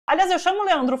Aliás, eu chamo o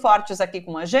Leandro Fortes aqui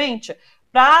com a gente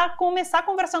para começar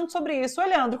conversando sobre isso. Oi,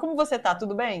 Leandro, como você está?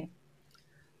 Tudo bem?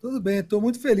 Tudo bem, estou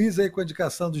muito feliz aí com a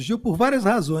indicação do Gil por várias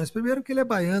razões. Primeiro que ele é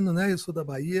baiano, né? Eu sou da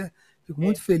Bahia, fico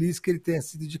muito feliz que ele tenha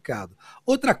sido indicado.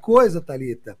 Outra coisa,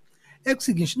 Thalita, é o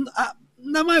seguinte,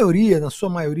 na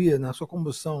sua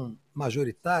composição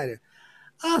majoritária,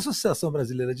 a Associação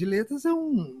Brasileira de Letras é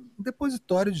um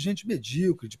depositório de gente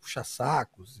medíocre, de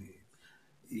puxa-sacos, e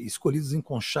escolhidos em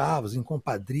conchavos, em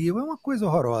compadrio, é uma coisa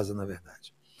horrorosa, na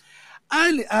verdade.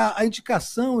 A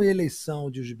indicação e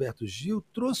eleição de Gilberto Gil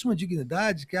trouxe uma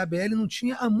dignidade que a ABL não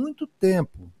tinha há muito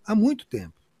tempo. Há muito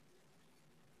tempo.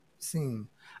 Sim.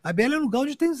 A ABL é um lugar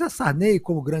onde tem Zé Sarney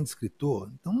como grande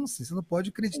escritor. Então, assim, você não pode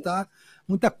acreditar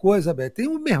muita coisa, ABL. Tem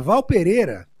o Merval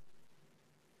Pereira,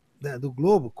 né, do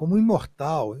Globo, como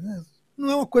imortal. Né?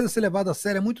 Não é uma coisa a ser levada a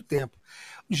sério há muito tempo.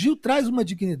 O Gil traz uma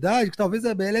dignidade que talvez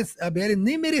a ABL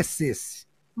nem merecesse,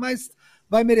 mas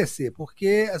vai merecer,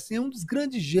 porque assim, é um dos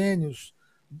grandes gênios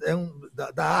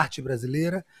da arte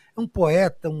brasileira, é um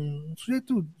poeta, um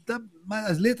sujeito.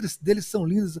 As letras dele são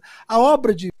lindas. A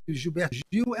obra de Gilberto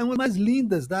Gil é uma das mais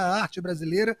lindas da arte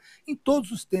brasileira em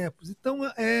todos os tempos. Então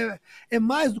é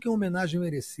mais do que uma homenagem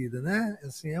merecida, né?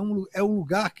 Assim, é um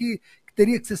lugar que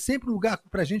teria que ser sempre um lugar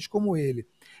para gente como ele.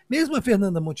 Mesmo a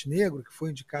Fernanda Montenegro, que foi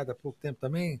indicada há pouco tempo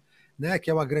também, né, que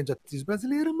é uma grande atriz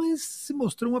brasileira, mas se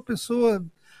mostrou uma pessoa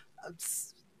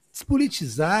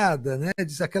despolitizada, né?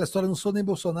 Diz aquela história, não sou nem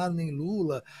Bolsonaro nem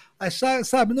Lula,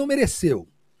 sabe, não mereceu.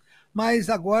 Mas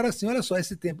agora, assim, olha só,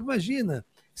 esse tempo, imagina,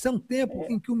 isso é um tempo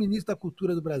em que o ministro da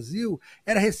Cultura do Brasil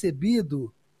era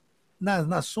recebido nas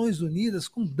Nações Unidas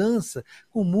com dança,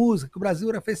 com música, que o Brasil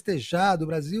era festejado, o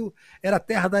Brasil era a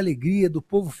terra da alegria, do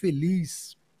povo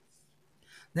feliz.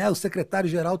 Né, o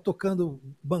secretário-geral tocando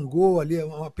bangô ali,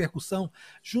 uma percussão,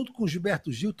 junto com o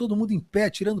Gilberto Gil, todo mundo em pé,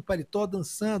 tirando paletó,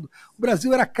 dançando. O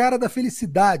Brasil era a cara da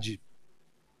felicidade.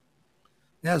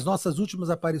 Né, as nossas últimas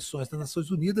aparições nas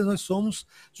Nações Unidas, nós somos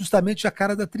justamente a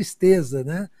cara da tristeza,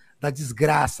 né, da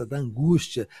desgraça, da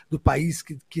angústia, do país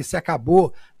que se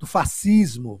acabou, do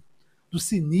fascismo, do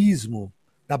cinismo,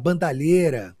 da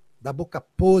bandalheira, da boca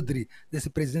podre desse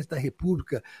presidente da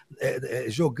República,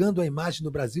 jogando a imagem do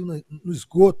Brasil no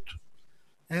esgoto.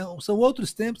 São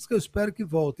outros tempos que eu espero que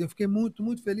voltem. Eu fiquei muito,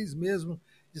 muito feliz mesmo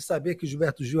de saber que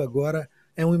Gilberto Gil agora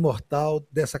é um imortal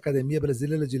dessa Academia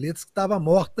Brasileira de Letras que estava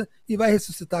morta e vai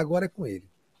ressuscitar agora com ele.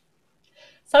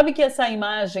 Sabe que essa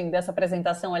imagem dessa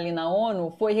apresentação ali na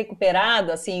ONU foi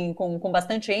recuperada, assim, com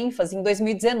bastante ênfase em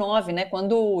 2019, né,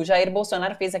 quando o Jair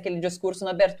Bolsonaro fez aquele discurso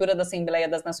na abertura da Assembleia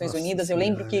das Nações Nossa Unidas. Eu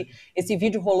lembro Senhora. que esse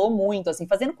vídeo rolou muito, assim,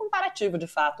 fazendo comparativo de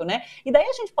fato, né? E daí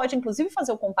a gente pode, inclusive,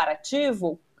 fazer o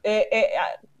comparativo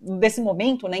desse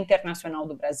momento, né, internacional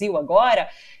do Brasil agora,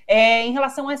 em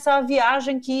relação a essa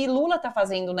viagem que Lula está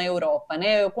fazendo na Europa,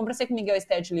 né? Eu conversei com o Miguel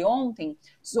Stedley ontem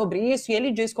sobre isso e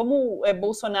ele diz como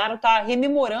Bolsonaro está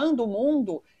rememorando o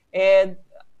mundo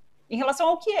em relação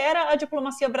ao que era a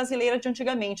diplomacia brasileira de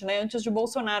antigamente, né, antes de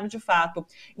Bolsonaro, de fato.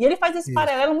 E ele faz esse Isso.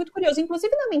 paralelo muito curioso.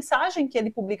 Inclusive, na mensagem que ele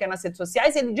publica nas redes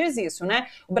sociais, ele diz isso, né?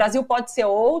 O Brasil pode ser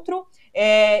outro,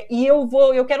 e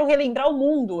eu quero relembrar o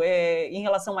mundo em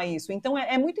relação a isso. Então,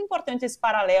 é muito importante esse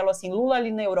paralelo, assim, Lula ali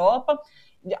na Europa,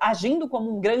 agindo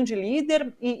como um grande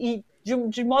líder e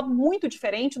de modo muito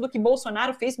diferente do que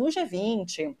Bolsonaro fez no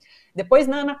G20, depois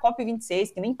na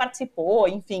COP26, que nem participou,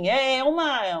 enfim,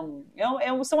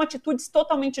 são atitudes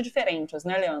totalmente diferentes,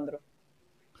 né, Leandro?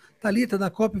 Thalita,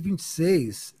 na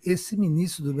COP26, esse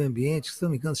ministro do Meio Ambiente, que se não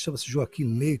me engano chama-se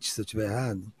Joaquim Leite, se eu estiver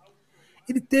errado,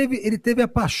 ele teve a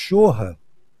pachorra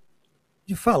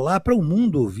de falar para o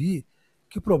mundo ouvir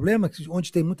que o problema é que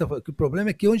onde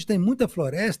tem muita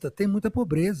floresta tem muita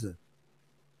pobreza.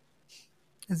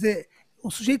 Quer dizer,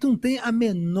 o sujeito não tem a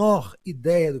menor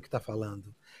ideia do que está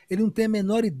falando. Ele não tem a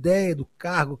menor ideia do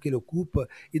cargo que ele ocupa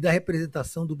e da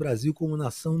representação do Brasil como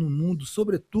nação no mundo,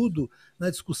 sobretudo na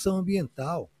discussão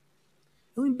ambiental.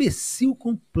 É um imbecil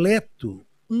completo.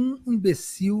 Um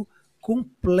imbecil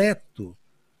completo.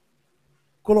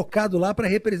 Colocado lá para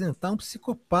representar um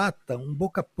psicopata, um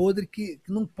boca podre que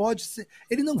não pode ser.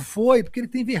 Ele não foi porque ele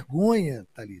tem vergonha,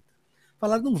 Thalita.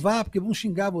 Falaram, não vá, porque vão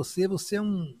xingar você, você é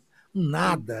um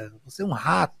nada, você é um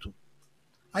rato.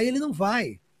 Aí ele não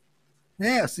vai.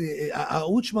 Né? Assim, a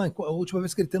última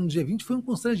vez que ele teve no G20 foi um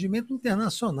constrangimento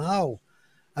internacional.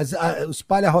 O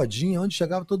espalha-rodinha, onde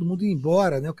chegava todo mundo ia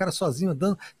embora, né? O cara sozinho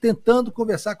andando, tentando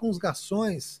conversar com os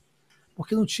garçons,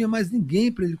 porque não tinha mais ninguém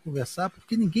para ele conversar,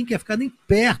 porque ninguém quer ficar nem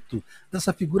perto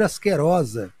dessa figura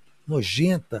asquerosa,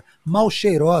 nojenta, mal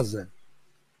cheirosa,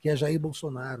 que é Jair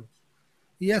Bolsonaro.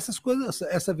 E essas coisas,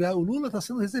 o Lula está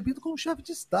sendo recebido como chefe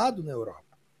de Estado na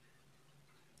Europa.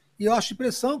 E eu acho a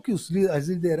impressão que as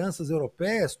lideranças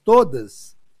europeias,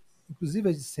 todas, inclusive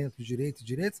as de centro-direita e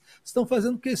direita, estão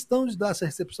fazendo questão de dar essa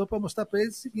recepção para mostrar para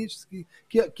eles o seguinte,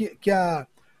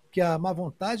 que a má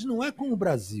vontade não é com o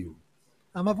Brasil.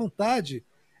 A má vontade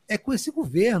é com esse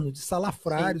governo de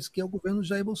salafrários, que é o governo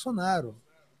Jair Bolsonaro.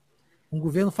 Um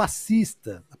governo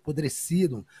fascista,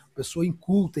 apodrecido, uma pessoa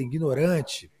inculta,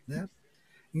 ignorante, né?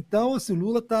 Então, assim, o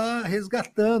Lula está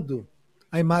resgatando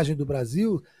a imagem do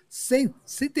Brasil sem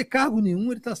ter cargo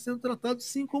nenhum. Ele está sendo tratado,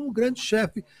 sim, como um grande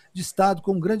chefe de Estado,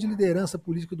 como grande liderança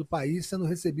política do país, sendo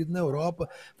recebido na Europa,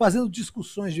 fazendo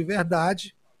discussões de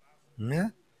verdade,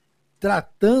 né?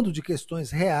 Tratando de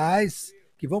questões reais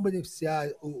que vão beneficiar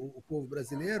o povo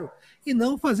brasileiro e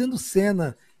não fazendo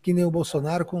cena que nem o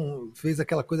Bolsonaro fez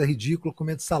aquela coisa ridícula,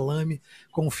 comendo salame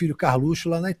com o filho Carluxo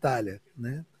lá na Itália,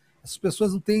 né? Essas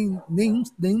pessoas não têm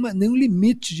nenhum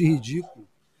limite de ridículo.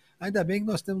 Ainda bem que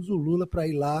nós temos o Lula para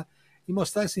ir lá e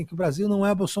mostrar assim, que o Brasil não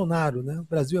é Bolsonaro, né? O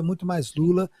Brasil é muito mais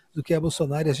Lula do que é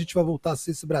Bolsonaro, e a gente vai voltar a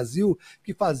ser esse Brasil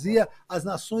que fazia as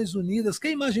Nações Unidas, que é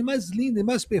a imagem mais linda e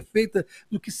mais perfeita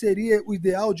do que seria o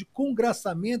ideal de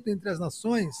congraçamento entre as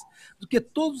nações, do que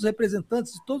todos os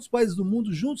representantes de todos os países do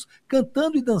mundo juntos,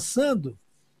 cantando e dançando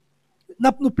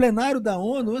no plenário da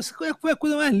ONU. Essa foi a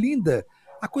coisa mais linda.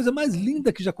 A coisa mais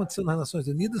linda que já aconteceu nas Nações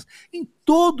Unidas em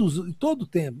todo o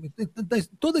tempo, em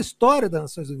toda a história das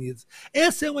Nações Unidas.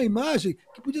 Essa é uma imagem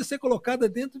que podia ser colocada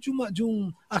dentro de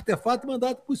um artefato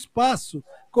mandado para o espaço,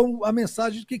 como a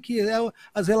mensagem de que é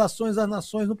as relações das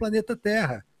nações no planeta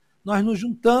Terra. Nós nos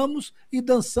juntamos e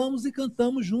dançamos e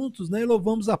cantamos juntos, né? E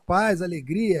louvamos a paz, a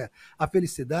alegria, a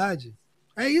felicidade.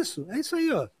 É isso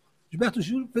aí, ó. Gilberto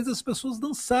Gil fez as pessoas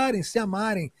dançarem, se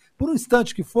amarem, por um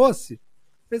instante que fosse,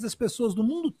 fez as pessoas do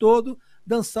mundo todo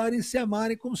dançarem e se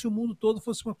amarem como se o mundo todo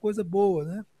fosse uma coisa boa,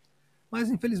 né? Mas,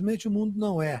 infelizmente, o mundo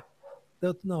não é.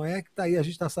 Tanto não é que tá aí, a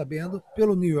gente está sabendo,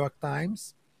 pelo New York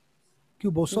Times, que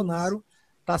o Bolsonaro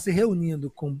está se reunindo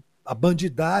com a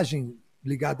bandidagem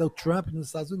ligada ao Trump nos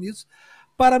Estados Unidos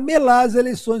para melar as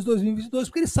eleições de 2022,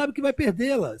 porque ele sabe que vai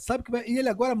perdê-la. E ele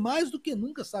agora, mais do que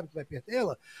nunca, sabe que vai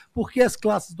perdê-la, porque as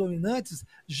classes dominantes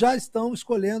já estão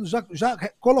escolhendo, já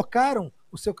colocaram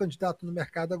o seu candidato no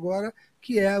mercado agora,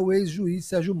 que é o ex-juiz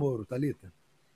Sérgio Moro, Thalita.